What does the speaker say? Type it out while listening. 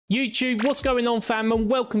YouTube, what's going on fam, and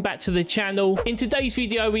welcome back to the channel. In today's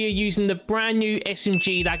video we are using the brand new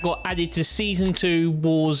SMG that got added to Season 2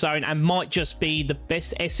 Warzone and might just be the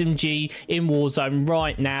best SMG in Warzone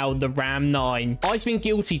right now, the RAM-9. I've been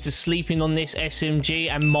guilty to sleeping on this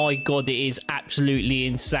SMG and my god, it is absolutely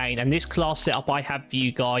insane, and this class setup I have for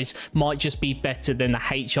you guys might just be better than the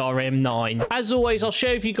HRM9. As always, I'll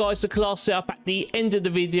share with you guys the class setup at the end of the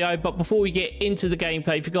video, but before we get into the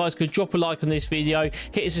gameplay, if you guys could drop a like on this video,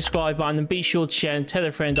 hit a subscribe button and be sure to share and tell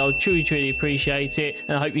a friend. I would truly appreciate it,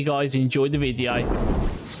 and I hope you guys enjoyed the video. Enemies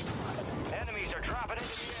are dropping into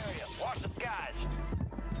the area. Watch the skies.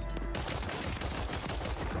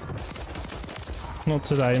 Not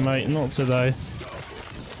today, mate, not today.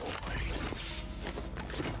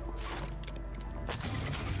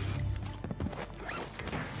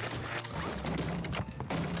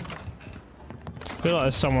 I feel like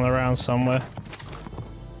there's someone around somewhere.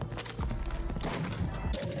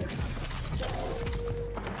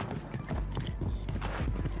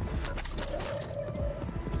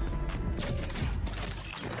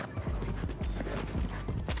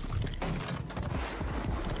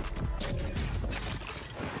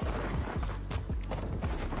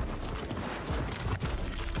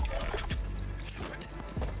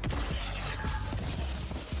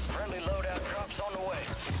 Friendly loadout drops on the way.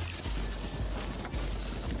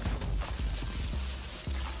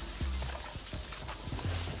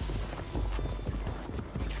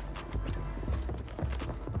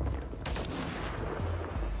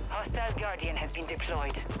 Hostile Guardian has been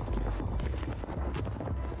deployed.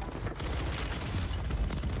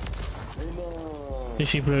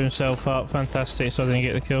 He blew himself up, fantastic, so I didn't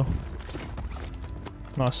get the kill.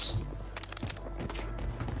 Nice.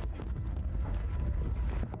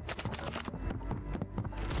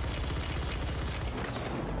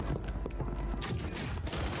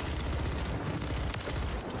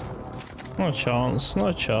 No chance,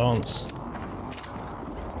 no chance.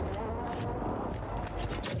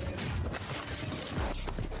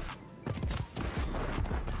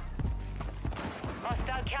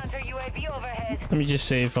 Hostile counter UAV overhead. Let me just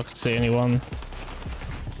see if I can see anyone.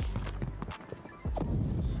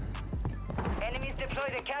 Enemies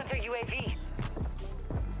deployed a counter UAV.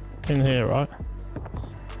 In here, right?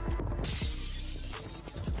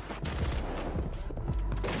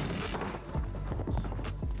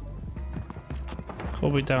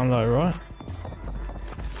 Probably down low, right?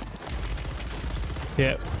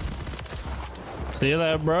 Yep. See you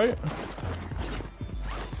later, bro.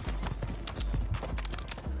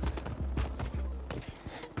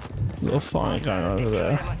 Little fight going on over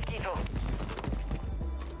there. Mosquito.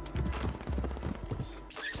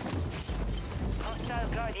 Hostile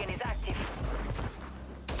Guardian is active.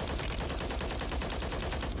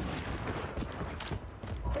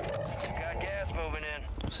 Got gas moving in.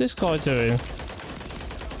 What's this guy doing?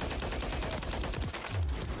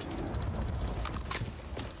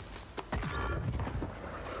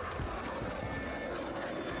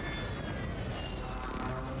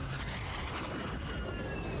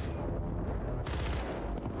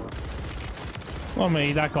 I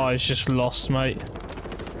mean, that guy's just lost, mate.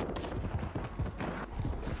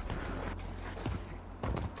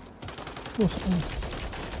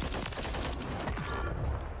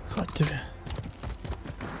 God do it.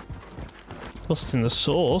 Lost in the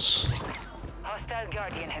sauce. Hostile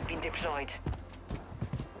Guardian has been deployed.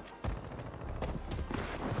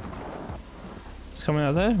 It's coming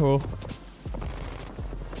out there, or?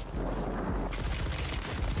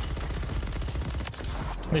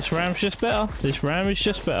 This ram's just better. This ram is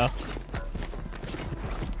just better.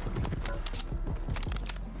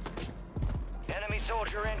 Enemy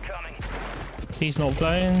soldier incoming. He's not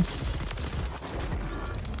playing.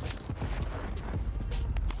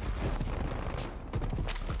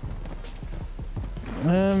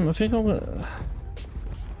 I think I'm gonna...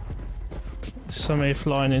 Somebody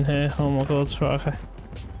flying in here. Oh my god, right, okay.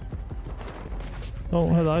 Oh,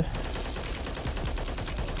 hello.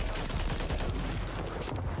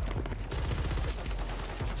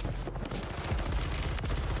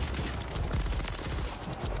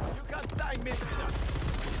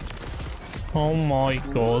 Oh my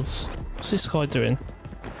god. What's this guy doing?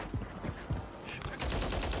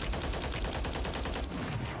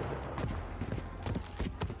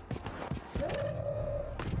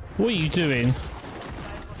 What are you doing?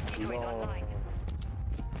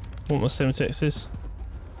 What my Semtex is?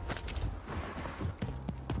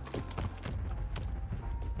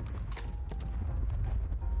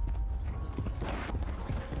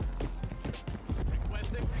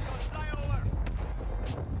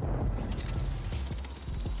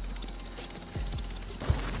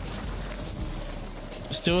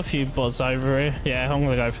 Still a few bots over here. Yeah, I'm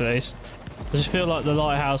gonna go for these. I just feel like the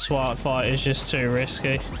lighthouse fight is just too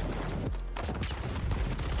risky.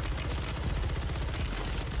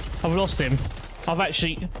 I've lost him. I've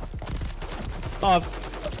actually... I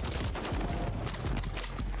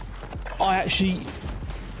actually...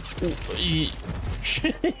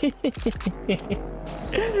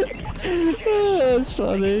 Oh, that's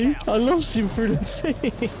funny. I lost him through the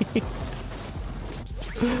thing.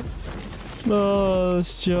 Oh,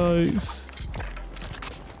 that's jokes.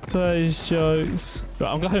 That is jokes.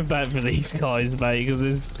 Right, I'm going back for these guys, mate,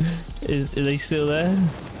 because are they still there?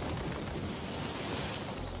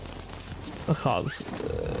 I can't.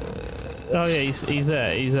 Oh yeah, he's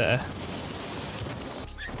there. He's there.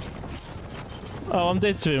 Oh, I'm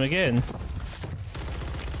dead to him again.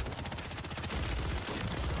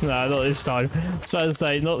 No, not this time. I was about to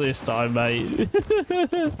say, not this time, mate.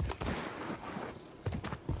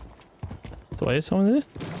 Do I hear someone there?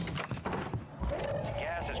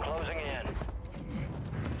 Gas is closing in.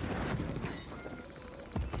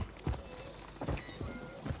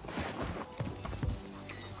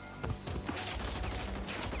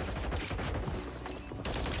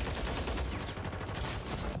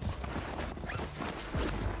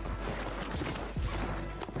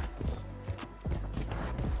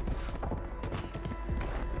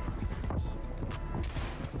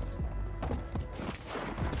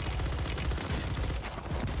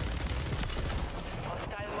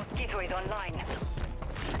 Online.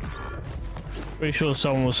 Pretty sure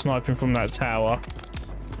someone was sniping from that tower.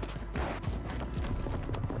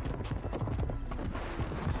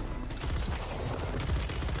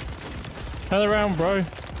 Turn around, bro.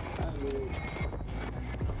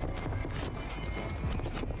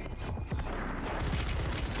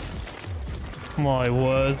 My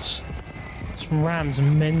words. This ram's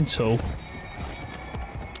mental.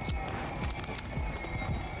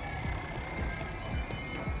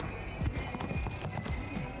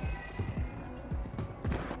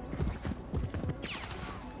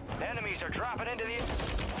 Enemies are dropping into the...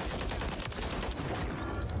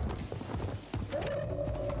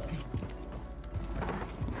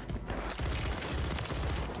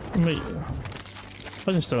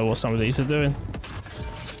 I just don't know what some of these are doing.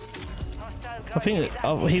 I think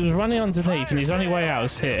that, he was running underneath and his only way out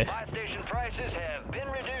is here. Buy station prices have been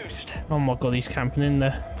reduced. Oh my god, he's camping in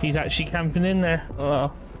there. He's actually camping in there.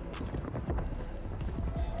 Oh.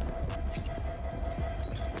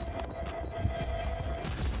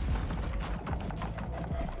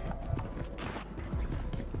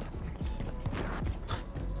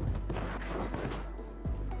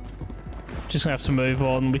 Just gonna have to move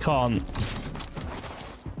on. We can't.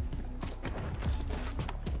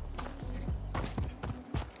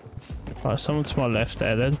 Right, someone to my left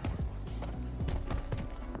there then.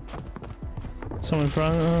 Someone in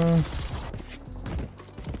front.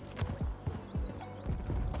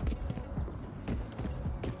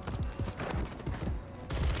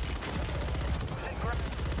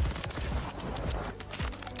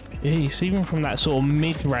 Jeez, even from that sort of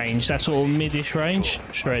mid-range, that sort of mid-ish range,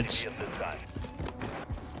 shreds.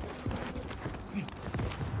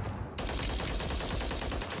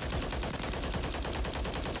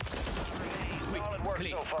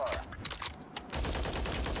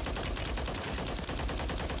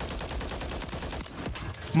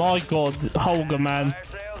 My god, Holger, man. Fire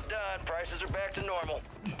sales done. Prices are back to normal.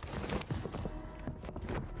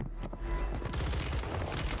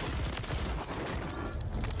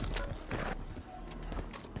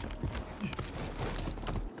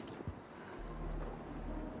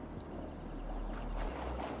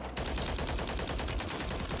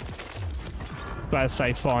 Glad to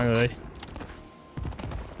say finally.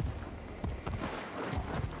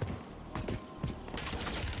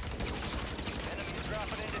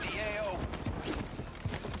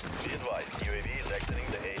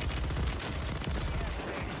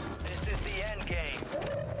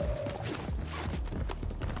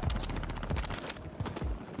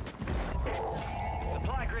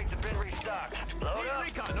 Supply crates have been restocked. Load up.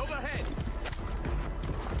 Recon overhead.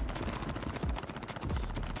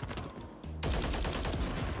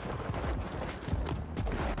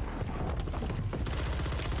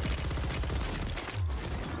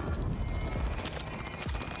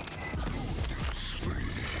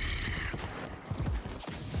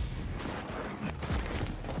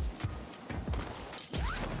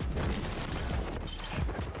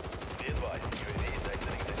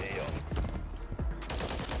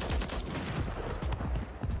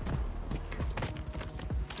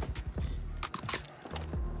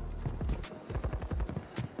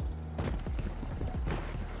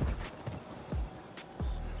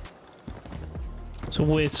 a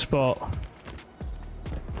weird spot.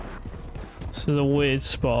 This is a weird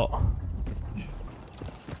spot.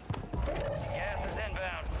 Gas is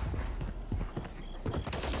inbound.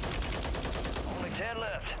 Only 10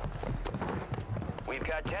 left. We've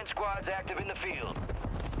got 10 squads active in the field.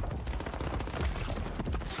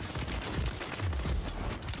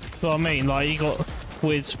 That's what I mean, like, you got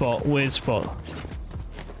weird spot, weird spot.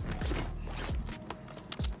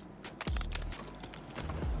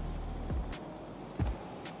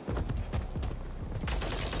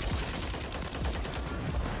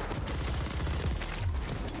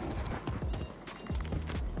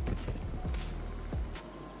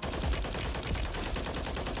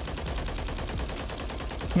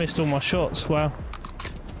 Missed all my shots, wow.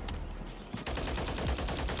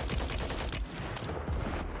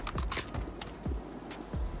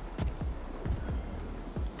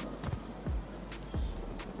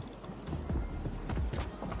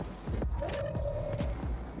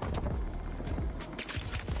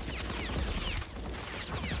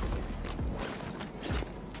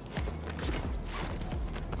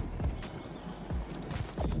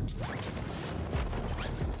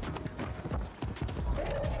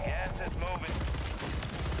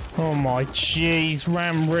 Oh my jeez,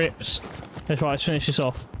 RAM rips. That's right, let's finish this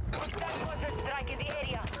off.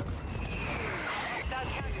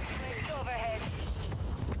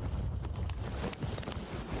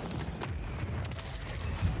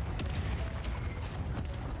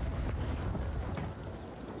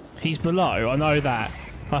 He's below, I know that.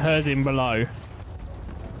 I heard him below.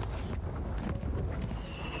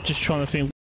 Just trying to think